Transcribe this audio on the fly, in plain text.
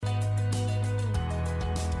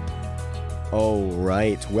All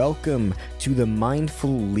right, welcome to The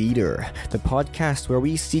Mindful Leader, the podcast where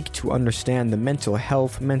we seek to understand the mental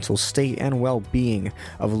health, mental state, and well-being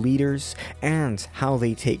of leaders and how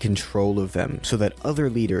they take control of them so that other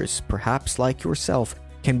leaders, perhaps like yourself,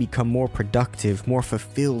 can become more productive, more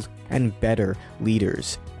fulfilled, and better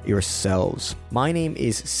leaders yourselves. My name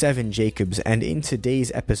is Seven Jacobs, and in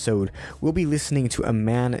today's episode, we'll be listening to a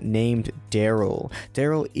man named Daryl.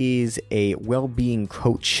 Daryl is a well-being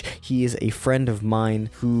coach. He is a friend of mine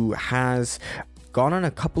who has gone on a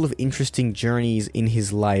couple of interesting journeys in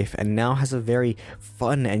his life and now has a very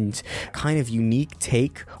fun and kind of unique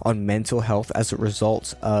take on mental health as a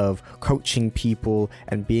result of coaching people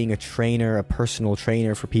and being a trainer, a personal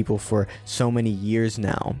trainer for people for so many years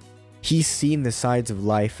now. He's seen the sides of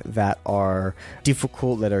life that are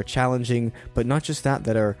difficult, that are challenging, but not just that,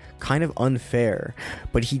 that are kind of unfair.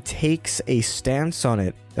 But he takes a stance on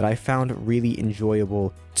it that I found really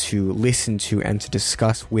enjoyable to listen to and to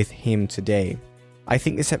discuss with him today. I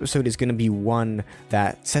think this episode is going to be one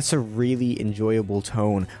that sets a really enjoyable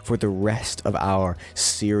tone for the rest of our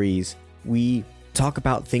series. We talk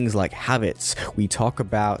about things like habits. We talk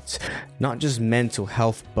about not just mental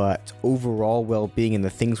health, but overall well-being and the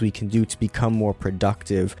things we can do to become more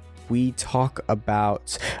productive. We talk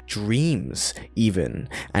about dreams even,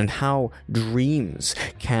 and how dreams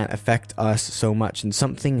can affect us so much. And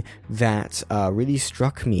something that really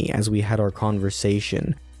struck me as we had our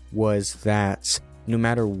conversation was that no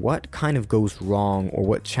matter what kind of goes wrong or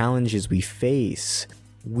what challenges we face,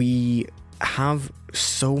 we have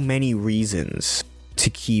so many reasons to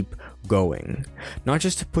keep going. Not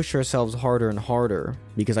just to push ourselves harder and harder,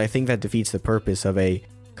 because I think that defeats the purpose of a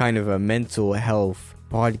kind of a mental health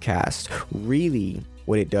podcast. Really,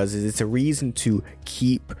 what it does is it's a reason to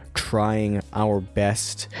keep trying our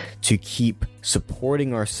best, to keep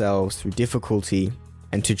supporting ourselves through difficulty,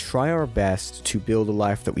 and to try our best to build a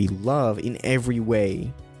life that we love in every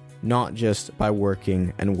way, not just by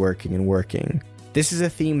working and working and working. This is a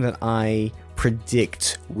theme that I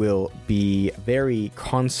predict will be very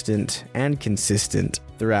constant and consistent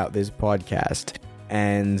throughout this podcast.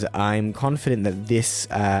 And I'm confident that this,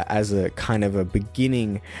 as a kind of a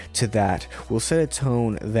beginning to that, will set a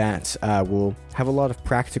tone that will have a lot of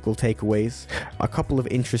practical takeaways, a couple of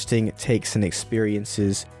interesting takes and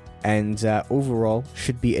experiences, and overall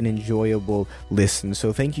should be an enjoyable listen.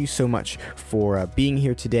 So thank you so much for being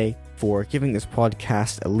here today, for giving this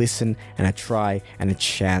podcast a listen and a try and a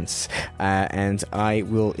chance. And I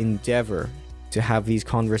will endeavor to have these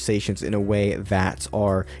conversations in a way that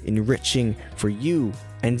are enriching for you.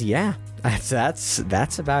 And yeah, that's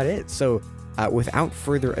about it. So without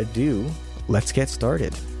further ado, let's get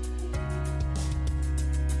started.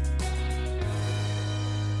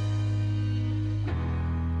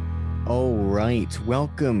 All right,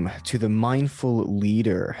 welcome to The Mindful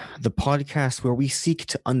Leader, the podcast where we seek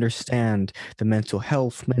to understand the mental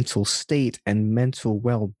health, mental state, and mental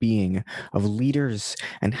well-being of leaders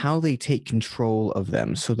and how they take control of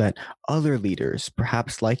them so that other leaders,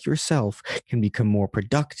 perhaps like yourself, can become more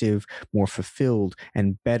productive, more fulfilled,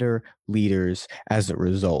 and better leaders as a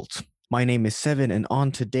result. My name is Seven, and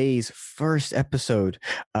on today's first episode,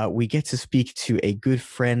 we get to speak to a good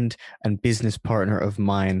friend and business partner of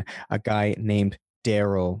mine, a guy named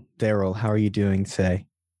Daryl. Daryl, how are you doing today?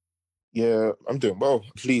 Yeah, I'm doing well.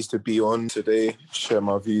 Pleased to be on today, share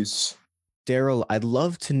my views. Daryl, I'd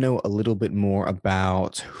love to know a little bit more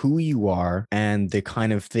about who you are and the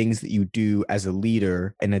kind of things that you do as a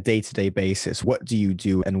leader in a day-to-day basis. What do you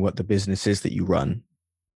do and what the business is that you run?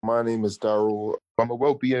 My name is Daryl. I'm a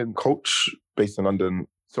well-being coach based in London.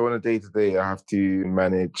 So on a day-to-day, I have to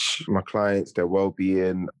manage my clients, their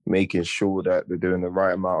well-being, making sure that they're doing the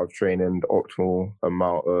right amount of training, the optimal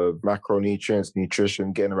amount of macronutrients,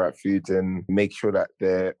 nutrition, getting the right foods in, make sure that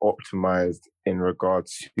they're optimized in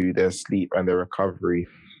regards to their sleep and their recovery.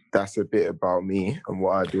 That's a bit about me and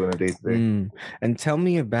what I do on a day-to-day. And tell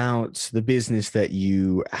me about the business that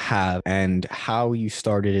you have and how you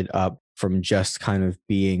started it up from just kind of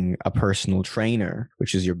being a personal trainer,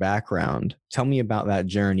 which is your background. Tell me about that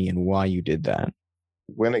journey and why you did that.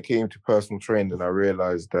 When it came to personal training, I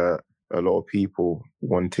realized that a lot of people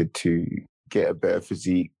wanted to get a better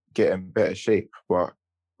physique, get in better shape, but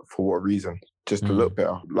for what reason? Just to look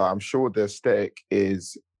better. Like, I'm sure the aesthetic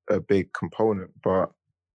is a big component, but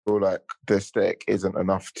I feel like the aesthetic isn't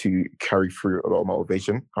enough to carry through a lot of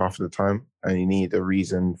motivation half the time, and you need a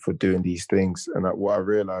reason for doing these things. And what I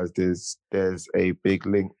realized is there's a big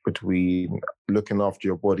link between looking after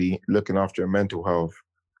your body, looking after your mental health,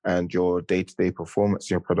 and your day-to-day performance,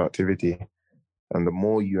 your productivity. And the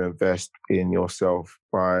more you invest in yourself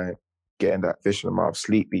by getting that efficient amount of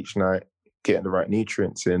sleep each night, getting the right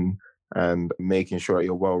nutrients in, and making sure that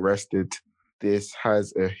you're well rested. This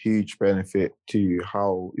has a huge benefit to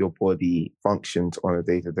how your body functions on a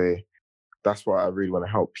day-to-day. That's what I really want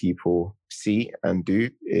to help people see and do,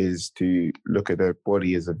 is to look at their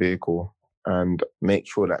body as a vehicle and make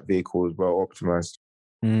sure that vehicle is well optimized.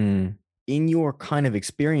 In your kind of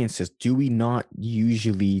experiences, do we not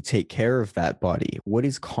usually take care of that body? What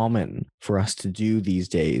is common for us to do these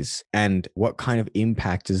days? And what kind of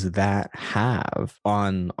impact does that have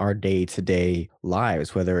on our day-to-day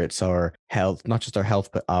lives, whether it's our health, not just our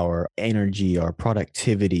health, but our energy, our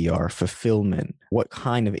productivity, our fulfillment? What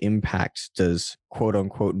kind of impact does quote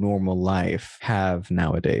unquote normal life have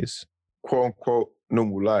nowadays? Quote unquote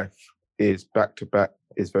normal life is back to back,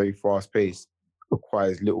 is very fast paced,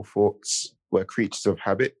 requires little thoughts. We're creatures of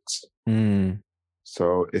habits.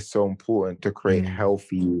 So it's so important to create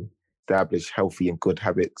establish healthy and good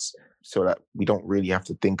habits so that we don't really have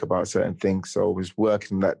to think about certain things. So just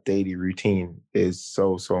working that daily routine is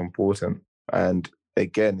so, so important. And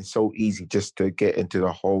again, it's so easy just to get into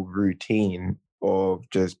the whole routine of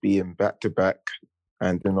just being back to back,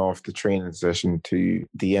 and then after training session to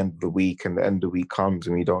the end of the week, and the end of the week comes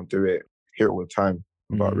and we don't do it. Hear it all the time.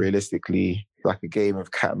 But realistically, like a game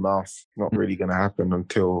of cat and mouse, not really going to happen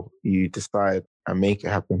until you decide and make it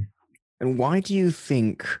happen. And why do you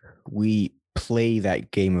think we play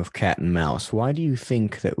that game of cat and mouse? Why do you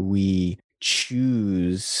think that we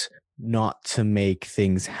choose not to make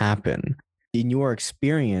things happen? In your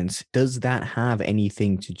experience, does that have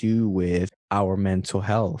anything to do with our mental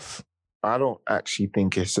health? I don't actually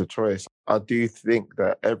think it's a choice. I do think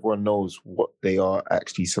that everyone knows what they are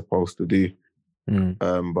actually supposed to do.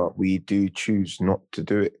 But we do choose not to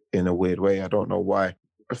do it in a weird way. I don't know why.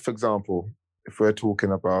 For example, if we're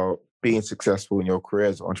talking about being successful in your career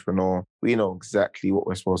as an entrepreneur, we know exactly what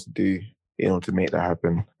we're supposed to do in order to make that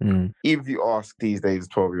happen. Even if you ask these days a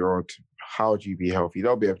 12-year-old, how do you be healthy?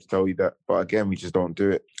 They'll be able to tell you that. But again, we just don't do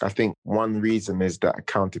it. I think one reason is that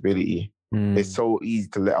accountability. It's so easy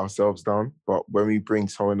to let ourselves down, but when we bring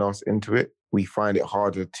someone else into it, we find it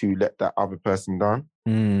harder to let that other person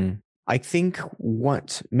down. I think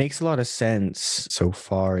what makes a lot of sense so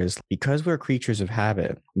far is because we're creatures of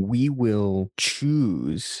habit, we will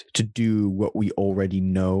choose to do what we already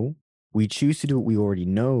know. We choose to do what we already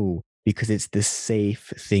know because it's the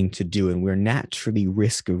safe thing to do, and we're naturally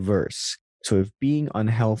risk averse. So if being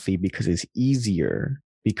unhealthy because it's easier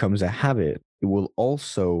becomes a habit, it will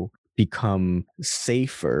also become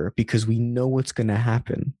safer because we know what's going to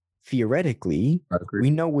happen. Theoretically, we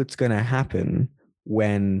know what's going to happen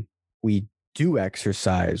when we do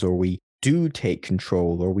exercise, or we do take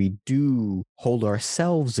control, or we do hold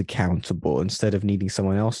ourselves accountable instead of needing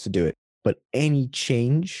someone else to do it. But any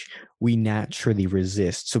change, we naturally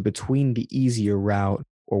resist. So between the easier route,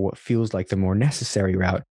 or what feels like the more necessary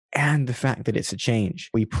route, and the fact that it's a change,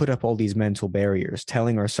 we put up all these mental barriers,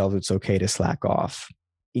 telling ourselves it's okay to slack off.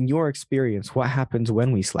 In your experience, what happens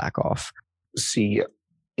when we slack off? See,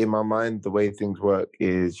 in my mind, the way things work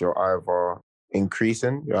is you're either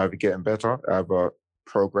increasing, you're either getting better, either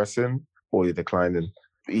progressing, or you're declining.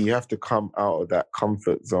 You have to come out of that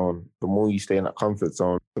comfort zone. The more you stay in that comfort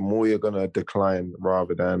zone, the more you're going to decline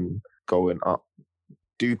rather than going up.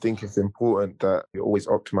 Do you think it's important that you always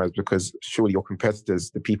optimize? Because surely your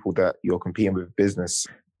competitors, the people that you're competing with business,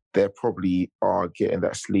 they probably are getting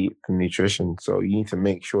that sleep and nutrition. So you need to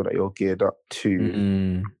make sure that you're geared up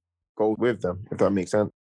to go with them, if that makes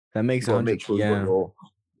sense. That makes sense. Make sure you got your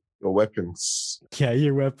weapons. Yeah,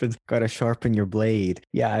 your weapons. Got to sharpen your blade.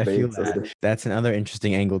 Yeah, I feel that. That's another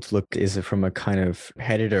interesting angle to look, is from a kind of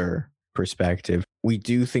competitor perspective. We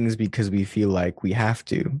do things because we feel like we have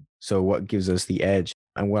to. So what gives us the edge?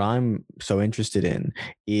 And what I'm so interested in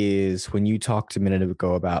is when you talked a minute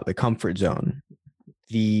ago about the comfort zone,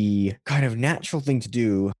 the kind of natural thing to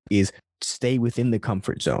do is stay within the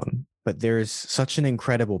comfort zone. But there's such an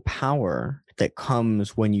incredible power that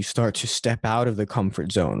comes when you start to step out of the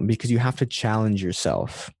comfort zone, because you have to challenge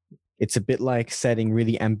yourself. It's a bit like setting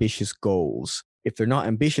really ambitious goals. If they're not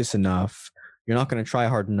ambitious enough, you're not going to try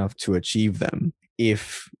hard enough to achieve them.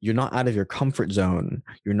 If you're not out of your comfort zone,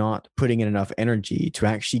 you're not putting in enough energy to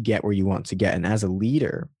actually get where you want to get. And as a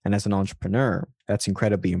leader and as an entrepreneur, that's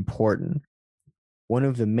incredibly important. One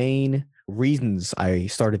of the main reasons I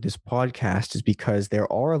started this podcast is because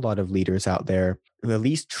there are a lot of leaders out there who are at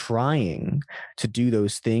least trying to do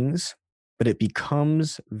those things, but it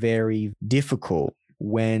becomes very difficult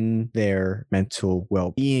when their mental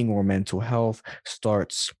well-being or mental health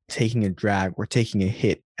starts taking a drag or taking a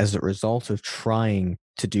hit as a result of trying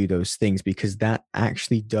to do those things, because that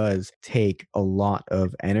actually does take a lot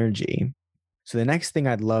of energy. So the next thing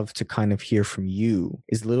I'd love to kind of hear from you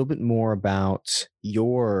is a little bit more about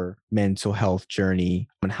your mental health journey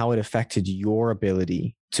and how it affected your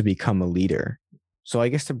ability to become a leader. So I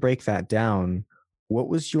guess to break that down, what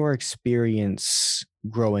was your experience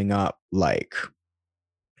growing up like?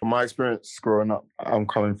 From my experience growing up, I'm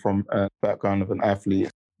coming from a background of an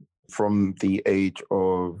athlete. From the age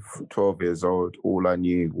of 12 years old, all I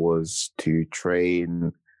knew was to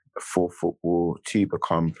train for football to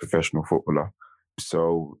become a professional footballer.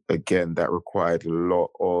 So again, that required a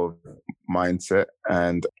lot of mindset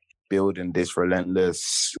and building this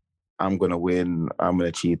relentless, I'm going to win, I'm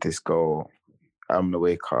going to achieve this goal, I'm going to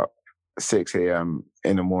wake up 6 a.m.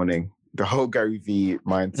 in the morning. The whole Gary Vee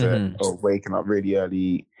mindset of waking up really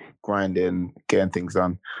early, grinding, getting things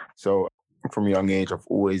done. So from a young age, I've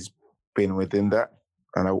always been within that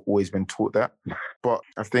and I've always been taught that. But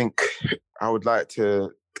I think I would like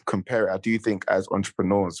to compare it. I do think as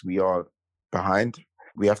entrepreneurs, we are behind.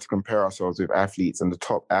 We have to compare ourselves with athletes, and the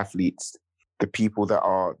top athletes, the people that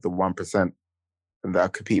are the 1% and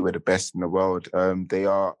that compete with the best in the world, they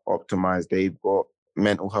are optimized. They've got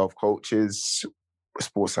mental health coaches,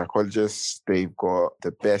 sports psychologists, they've got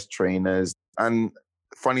the best trainers. And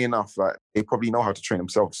funny enough, like they probably know how to train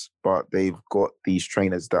themselves, but they've got these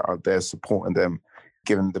trainers that are there supporting them,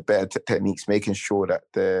 giving them the better techniques, making sure that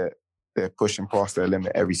they're pushing past their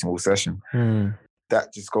limit every single session.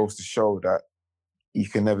 That just goes to show that you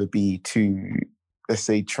can never be too, let's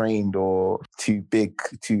say, trained or too big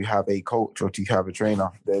to have a coach or to have a trainer.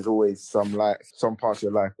 There's always some part of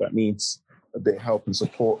your life that needs a bit of help and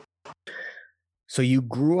support. So you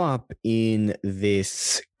grew up in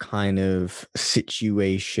this kind of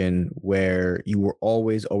situation where you were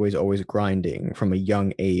always grinding from a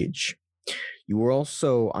young age. You were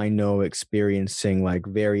also, I know, experiencing like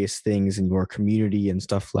various things in your community and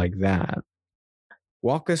stuff like that.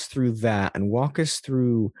 Walk us through that and walk us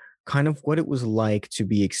through kind of what it was like to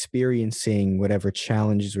be experiencing whatever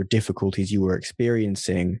challenges or difficulties you were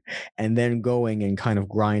experiencing, and then going and kind of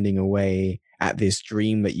grinding away at this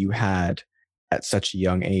dream that you had at such a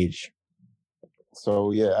young age. So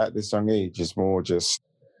yeah, at this young age, it's more just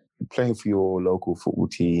playing for your local football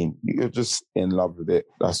team. You're just in love with it.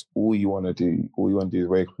 That's all you want to do. All you want to do is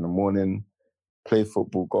wake up in the morning, play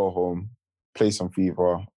football, go home, play some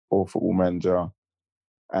FIFA or Football Manager,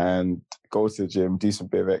 and go to the gym, do some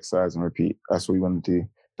bit of exercise and repeat. That's what you want to do.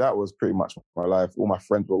 That was pretty much my life. All my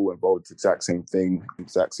friends were all involved, the exact same thing,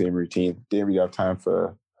 exact same routine. Didn't really have time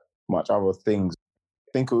for much other things.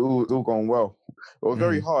 I think it was all going well. It was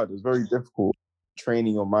very hard. It was very difficult.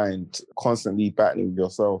 Training your mind, constantly battling with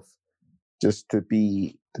yourself just to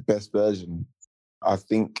be the best version. I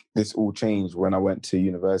think this all changed when I went to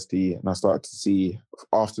university and I started to see,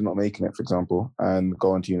 after not making it, for example, and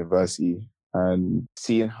going to university and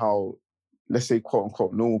seeing how, let's say, quote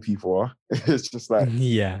unquote, normal people are. It's just like,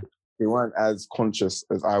 they weren't as conscious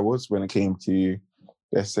as I was when it came to,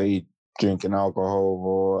 let's say, drinking alcohol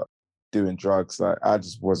or doing drugs. Like I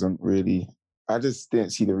just didn't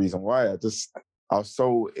see the reason why. I was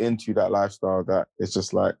so into that lifestyle that it's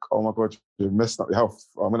just like, oh my God, you're messing up your health.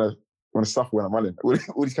 I'm gonna suffer when I'm running.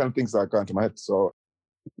 All these kind of things that go into my head. So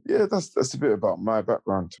yeah, that's a bit about my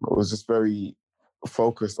background. I was just very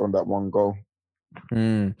focused on that one goal.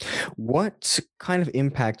 What kind of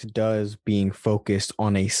impact does being focused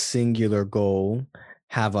on a singular goal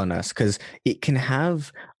have on us? Because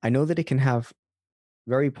I know that it can have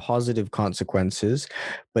very positive consequences,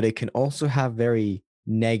 but it can also have very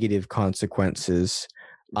negative consequences.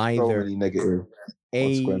 So many negative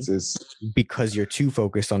consequences. Because you're too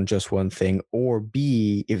focused on just one thing, or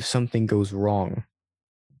B, if something goes wrong.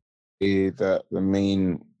 That the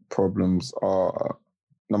main problems are,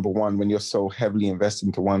 number one, when you're so heavily invested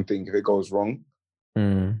into one thing, if it goes wrong,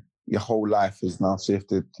 your whole life is now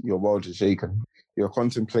shifted. Your world is shaken. You're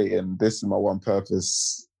contemplating, this is my one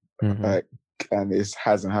purpose, and it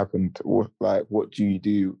hasn't happened. What do you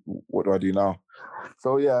do? What do I do now?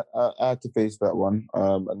 So yeah, I had to face that one.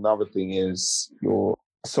 Another thing is, you're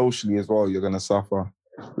socially as well, you're going to suffer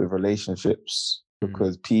with relationships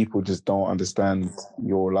because people just don't understand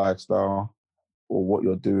your lifestyle or what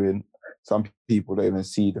you're doing. Some people don't even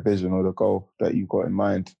see the vision or the goal that you've got in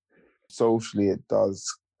mind. Socially, it does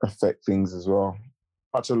affect things as well.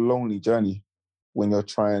 Such a lonely journey when you're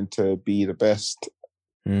trying to be the best.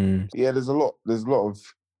 Yeah, there's a lot of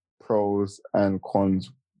pros and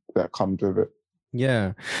cons that comes with it.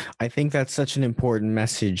 Yeah, I think that's such an important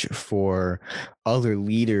message for other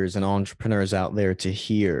leaders and entrepreneurs out there to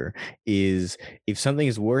hear is, if something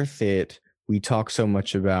is worth it, we talk so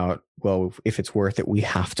much about, well, if it's worth it, we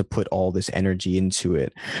have to put all this energy into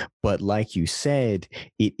it. But like you said,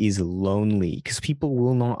 it is lonely because people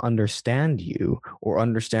will not understand you or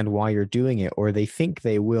understand why you're doing it, or they think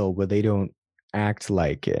they will, but they don't act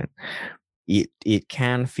like it. It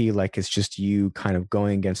can feel like it's just you kind of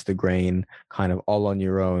going against the grain, kind of all on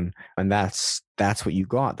your own. And that's what you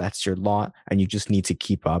got. That's your lot. And you just need to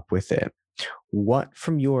keep up with it. What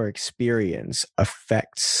from your experience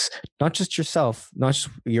affects not just yourself, not just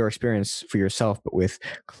your experience for yourself, but with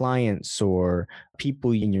clients or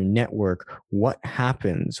people in your network? What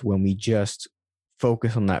happens when we just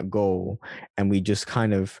focus on that goal and we just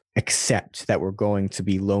kind of accept that we're going to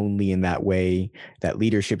be lonely in that way, that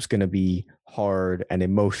leadership's going to be hard and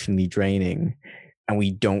emotionally draining, and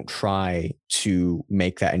we don't try to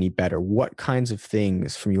make that any better? What kinds of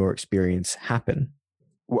things from your experience happen?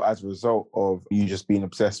 Well, as a result of you just being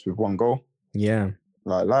obsessed with one goal. Yeah.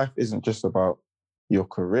 Like, life isn't just about your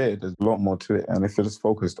career. There's a lot more to it. And if you're just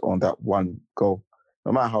focused on that one goal,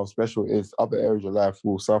 no matter how special it is, other areas of life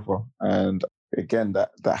will suffer. And again,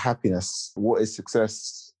 that happiness, what is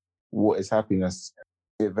success? What is happiness?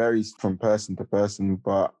 It varies from person to person,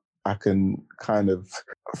 but I can kind of,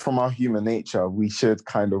 from our human nature, we should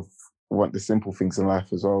kind of want the simple things in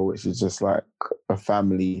life as well, which is just like a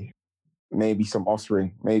family, maybe some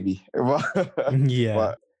offspring, maybe. Yeah.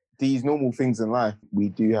 But these normal things in life, we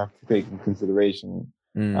do have to take into consideration.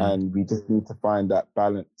 And we just need to find that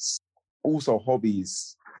balance. Also,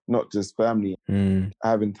 hobbies, not just family,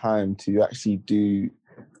 having time to actually do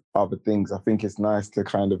other things. I think it's nice to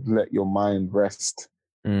kind of let your mind rest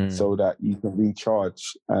so that you can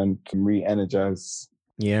recharge and can re-energize.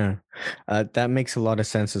 Yeah, that makes a lot of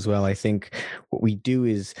sense as well. I think what we do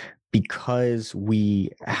is, because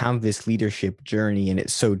we have this leadership journey and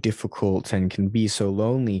it's so difficult and can be so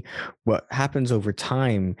lonely, what happens over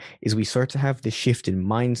time is we start to have this shift in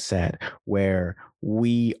mindset where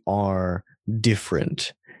we are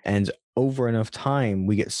different. And over enough time,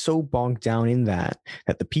 we get so bogged down in that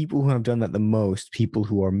the people who have done that the most, people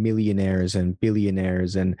who are millionaires and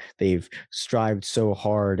billionaires, and they've strived so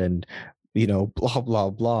hard and, blah, blah,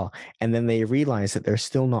 blah. And then they realize that they're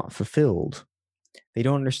still not fulfilled. They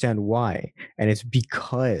don't understand why. And it's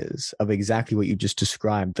because of exactly what you just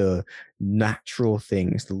described. The natural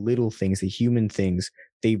things, the little things, the human things,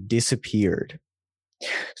 they've disappeared.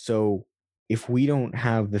 So if we don't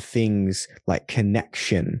have the things like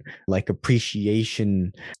connection, like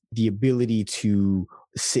appreciation, the ability to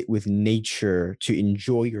sit with nature, to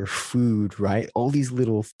enjoy your food, right? All these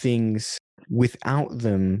little things, without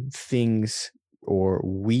them,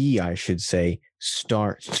 we, I should say,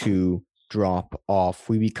 start to drop off.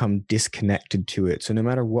 We become disconnected to it. So no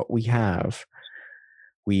matter what we have,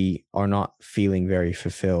 we are not feeling very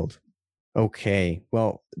fulfilled. Okay,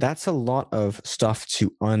 well, that's a lot of stuff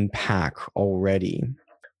to unpack already.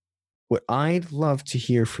 What I'd love to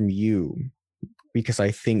hear from you, because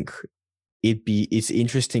I think it's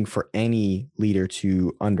interesting for any leader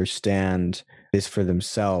to understand this for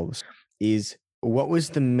themselves, is what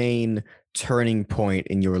was the main turning point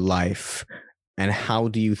in your life, and how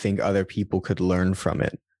do you think other people could learn from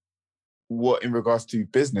it? What, in regards to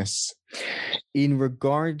business? In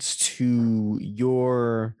regards to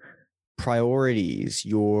your priorities,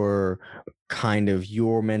 your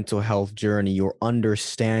mental health journey, your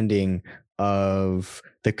understanding of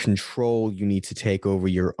the control you need to take over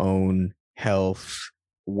your own health,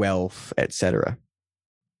 wealth, etc.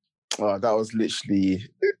 That was literally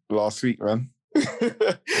last week, man.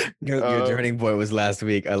 Your turning point was last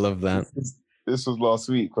week. I love that. This was last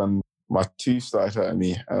week when my tooth started hurting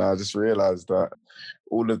me, and I just realized that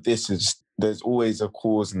all of this there's always a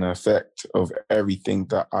cause and effect of everything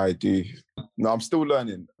that I do. Now, I'm still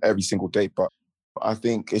learning every single day, but I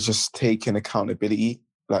think it's just taking accountability.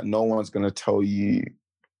 Like, no one's going to tell you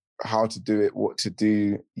how to do it, what to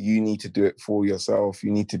do. You need to do it for yourself. You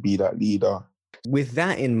need to be that leader. With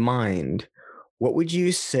that in mind, what would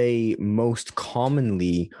you say most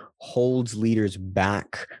commonly holds leaders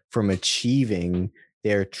back from achieving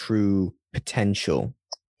their true potential?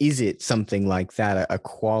 Is it something like that, a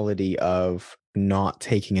quality of not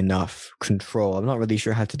taking enough control? I'm not really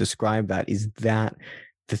sure how to describe that. Is that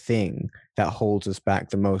the thing that holds us back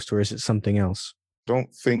the most, or is it something else? I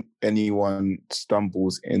don't think anyone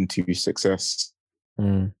stumbles into success.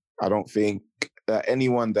 I don't think that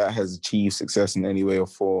anyone that has achieved success in any way or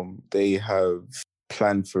form, they have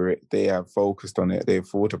planned for it, they have focused on it, they've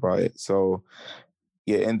thought about it. So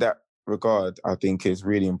yeah, in that regard, I think it's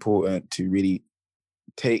really important to really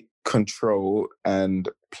take control and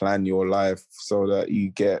plan your life so that you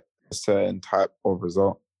get a certain type of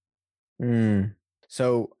result.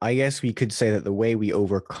 So I guess we could say that the way we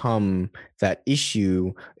overcome that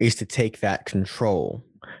issue is to take that control,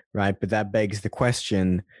 right? But that begs the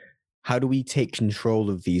question, how do we take control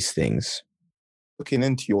of these things? Looking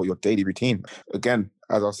into your daily routine. Again,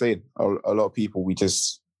 as I was saying, a lot of people, we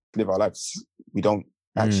just live our lives. We don't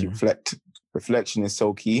actually reflect. Reflection is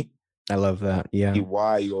so key. I love that. Yeah.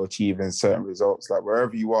 Why you're achieving certain results. Like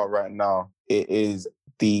wherever you are right now, it is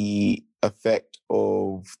the effect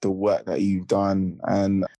of the work that you've done,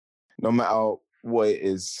 and no matter what it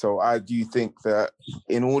is. So I do think that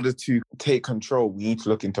in order to take control, we need to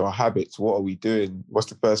look into our habits. What are we doing? What's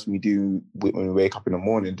the first thing we do when we wake up in the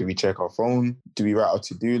morning? Do we check our phone? Do we write our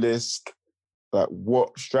to-do list? Like,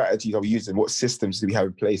 what strategies are we using? What systems do we have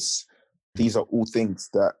in place? These are all things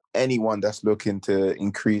that anyone that's looking to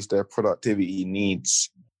increase their productivity needs.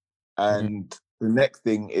 And the next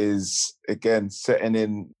thing is, again, setting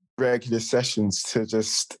in regular sessions to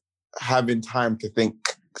just having time to think.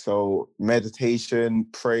 So meditation,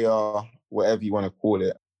 prayer, whatever you want to call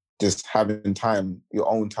it, just having time, your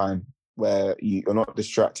own time, where you're not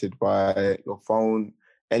distracted by your phone,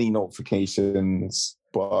 any notifications,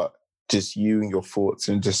 but just you and your thoughts,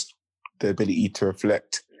 and just the ability to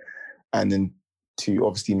reflect and then to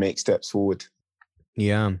obviously make steps forward.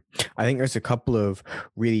 Yeah, I think there's a couple of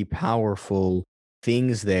really powerful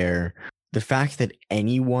things there. The fact that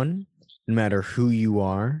anyone, no matter who you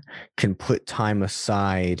are, can put time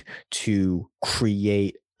aside to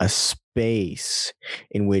create a space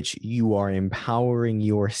in which you are empowering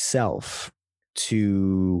yourself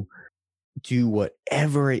to do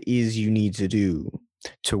whatever it is you need to do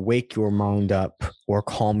to wake your mind up or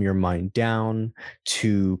calm your mind down,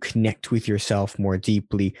 to connect with yourself more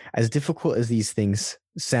deeply. As difficult as these things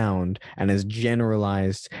sound and as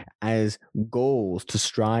generalized as goals to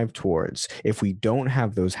strive towards, if we don't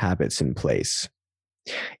have those habits in place,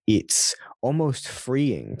 it's almost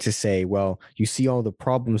freeing to say, well, you see all the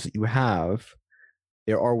problems that you have,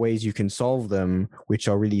 there are ways you can solve them, which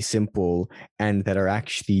are really simple and that are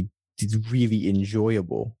actually really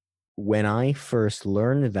enjoyable. When I first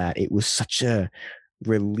learned that, it was such a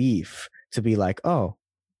relief to be like, oh,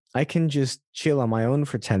 I can just chill on my own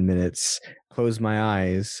for 10 minutes, close my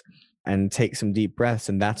eyes, and take some deep breaths.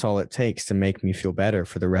 And that's all it takes to make me feel better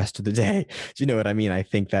for the rest of the day. Do you know what I mean? I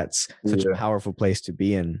think that's such a powerful place to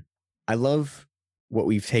be in. I love what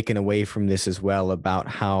we've taken away from this as well about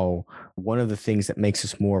how one of the things that makes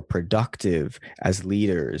us more productive as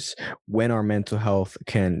leaders when our mental health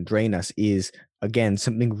can drain us is, again,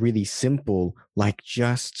 something really simple, like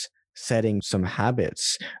just setting some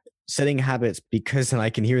habits. Setting habits, because, and I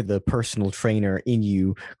can hear the personal trainer in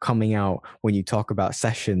you coming out when you talk about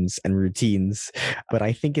sessions and routines, but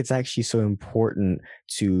I think it's actually so important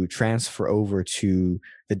to transfer over to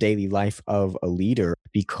the daily life of a leader,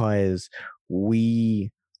 because we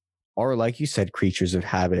are, like you said, creatures of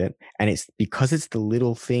habit. And it's because it's the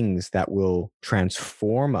little things that will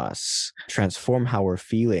transform us, transform how we're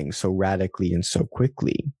feeling so radically and so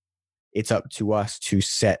quickly. It's up to us to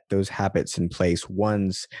set those habits in place,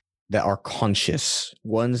 ones that are conscious.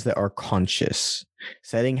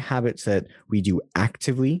 Setting habits that we do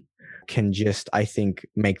actively can just, I think,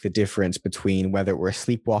 make the difference between whether we're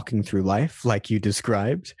sleepwalking through life, like you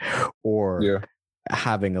described, or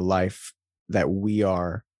having a life that we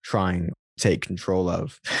are trying to take control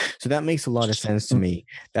of. So that makes a lot of sense to me.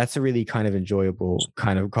 That's a really kind of enjoyable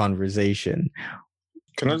kind of conversation.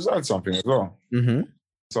 Can I just add something as well? Mm-hmm.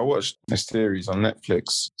 So I watched a series on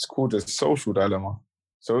Netflix. It's called The Social Dilemma.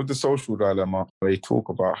 So with The Social Dilemma, they talk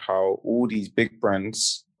about how all these big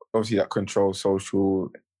brands, obviously that control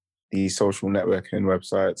these social networking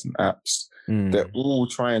websites and apps, they're all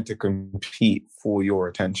trying to compete for your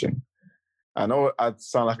attention. I know I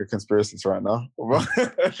sound like a conspiracist right now.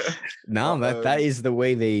 No, that is the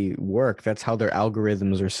way they work. That's how their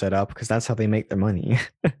algorithms are set up, because that's how they make their money.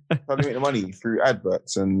 How they make the money, through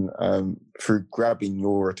adverts and through grabbing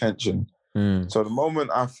your attention. So the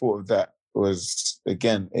moment I thought of that was,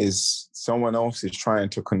 again, is someone else is trying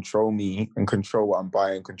to control me and control what I'm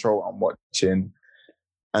buying, control what I'm watching,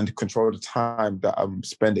 and control the time that I'm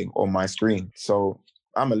spending on my screen. So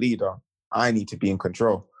I'm a leader. I need to be in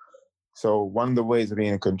control. So one of the ways of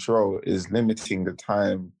being in control is limiting the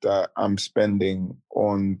time that I'm spending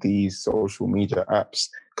on these social media apps.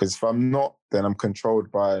 Because if I'm not, then I'm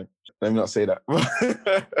controlled by, let me not say that,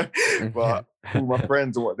 but all my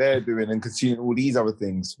friends and what they're doing and consuming all these other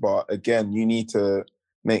things. But again, you need to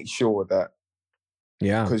make sure that,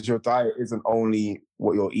 because your diet isn't only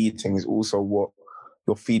what you're eating, it's also what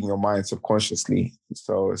you're feeding your mind subconsciously.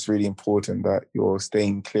 So it's really important that you're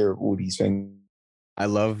staying clear of all these things. I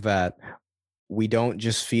love that we don't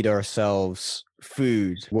just feed ourselves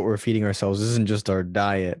food, what we're feeding ourselves isn't just our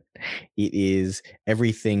diet. It is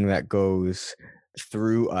everything that goes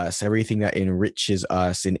through us, everything that enriches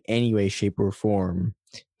us in any way, shape, or form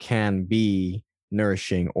can be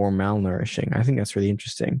nourishing or malnourishing. I think that's really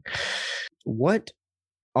interesting. What,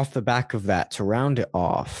 off the back of that, to round it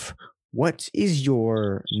off, what is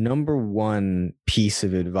your number one piece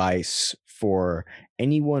of advice for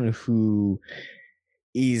anyone who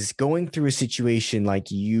is going through a situation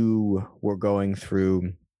like you were going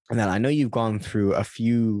through? And that I know you've gone through a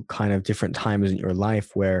few kind of different times in your life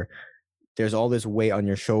where there's all this weight on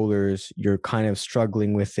your shoulders, you're kind of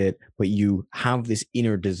struggling with it, but you have this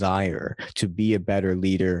inner desire to be a better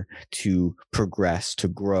leader, to progress, to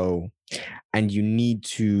grow, and you need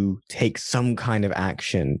to take some kind of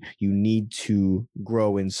action. You need to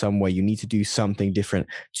grow in some way. You need to do something different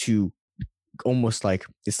to almost like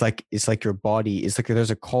it's like your body is like there's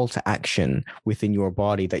a call to action within your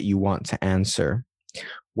body that you want to answer.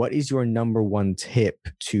 What is your number one tip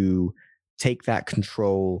to take that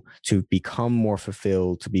control, to become more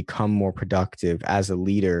fulfilled, to become more productive as a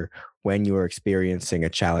leader when you're experiencing a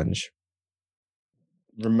challenge?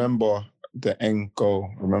 Remember the end goal.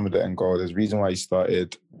 Remember the end goal. There's a reason why you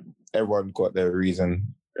started. Everyone got their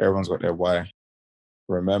reason. Everyone's got their why.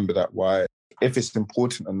 Remember that why. If it's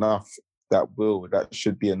important enough, that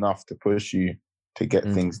should be enough to push you to get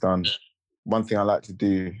things done. One thing I like to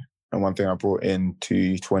do, and one thing I brought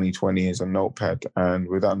into 2020 is a notepad. And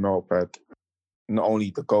with that notepad, not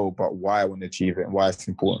only the goal, but why I want to achieve it and why it's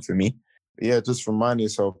important for me. Yeah, just remind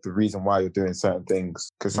yourself the reason why you're doing certain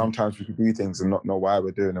things. Because sometimes we can do things and not know why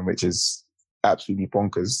we're doing them, which is absolutely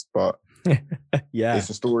bonkers. But yeah, it's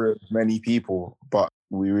a story of many people. But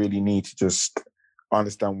we really need to just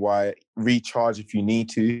understand why. Recharge if you need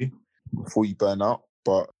to before you burn out,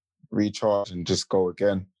 but recharge and just go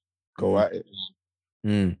again. Go at it.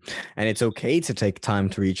 And it's okay to take time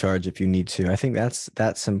to recharge if you need to. I think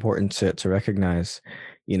that's important to recognize.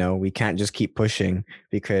 You know, we can't just keep pushing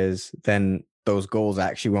because then those goals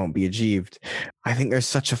actually won't be achieved. I think there's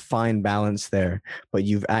such a fine balance there, but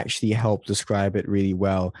you've actually helped describe it really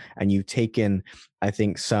well. And you've taken, I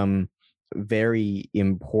think, some very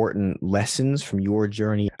important lessons from your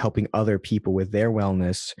journey, helping other people with their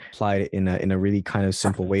wellness, applied it in a really kind of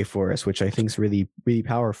simple way for us, which I think is really, really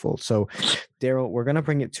powerful. So Daryl, we're going to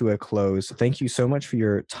bring it to a close. Thank you so much for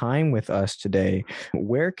your time with us today.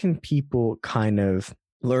 Where can people kind of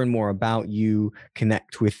learn more about you,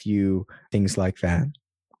 connect with you, things like that?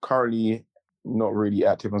 Currently not really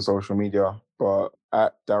active on social media, but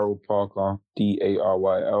at Daryl Parker,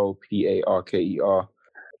 DARYLPARKER.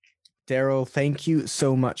 Daryl, thank you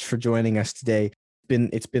so much for joining us today.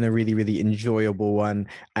 It's been a really, really enjoyable one.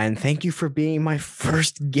 And thank you for being my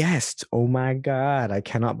first guest. Oh my God, I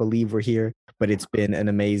cannot believe we're here. But it's been an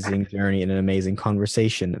amazing journey and an amazing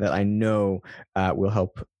conversation that I know will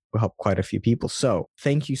help quite a few people. So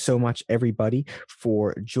thank you so much, everybody,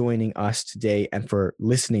 for joining us today and for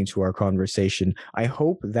listening to our conversation. I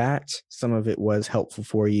hope that some of it was helpful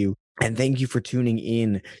for you. And thank you for tuning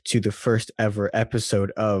in to the first ever episode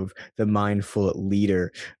of The Mindful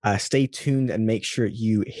Leader. Stay tuned and make sure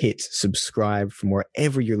you hit subscribe from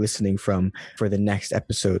wherever you're listening from for the next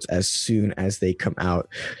episodes as soon as they come out,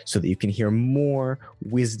 so that you can hear more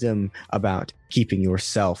wisdom about keeping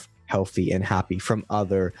yourself healthy and happy from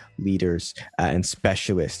other leaders and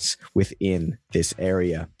specialists within this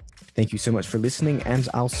area. Thank you so much for listening, and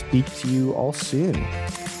I'll speak to you all soon.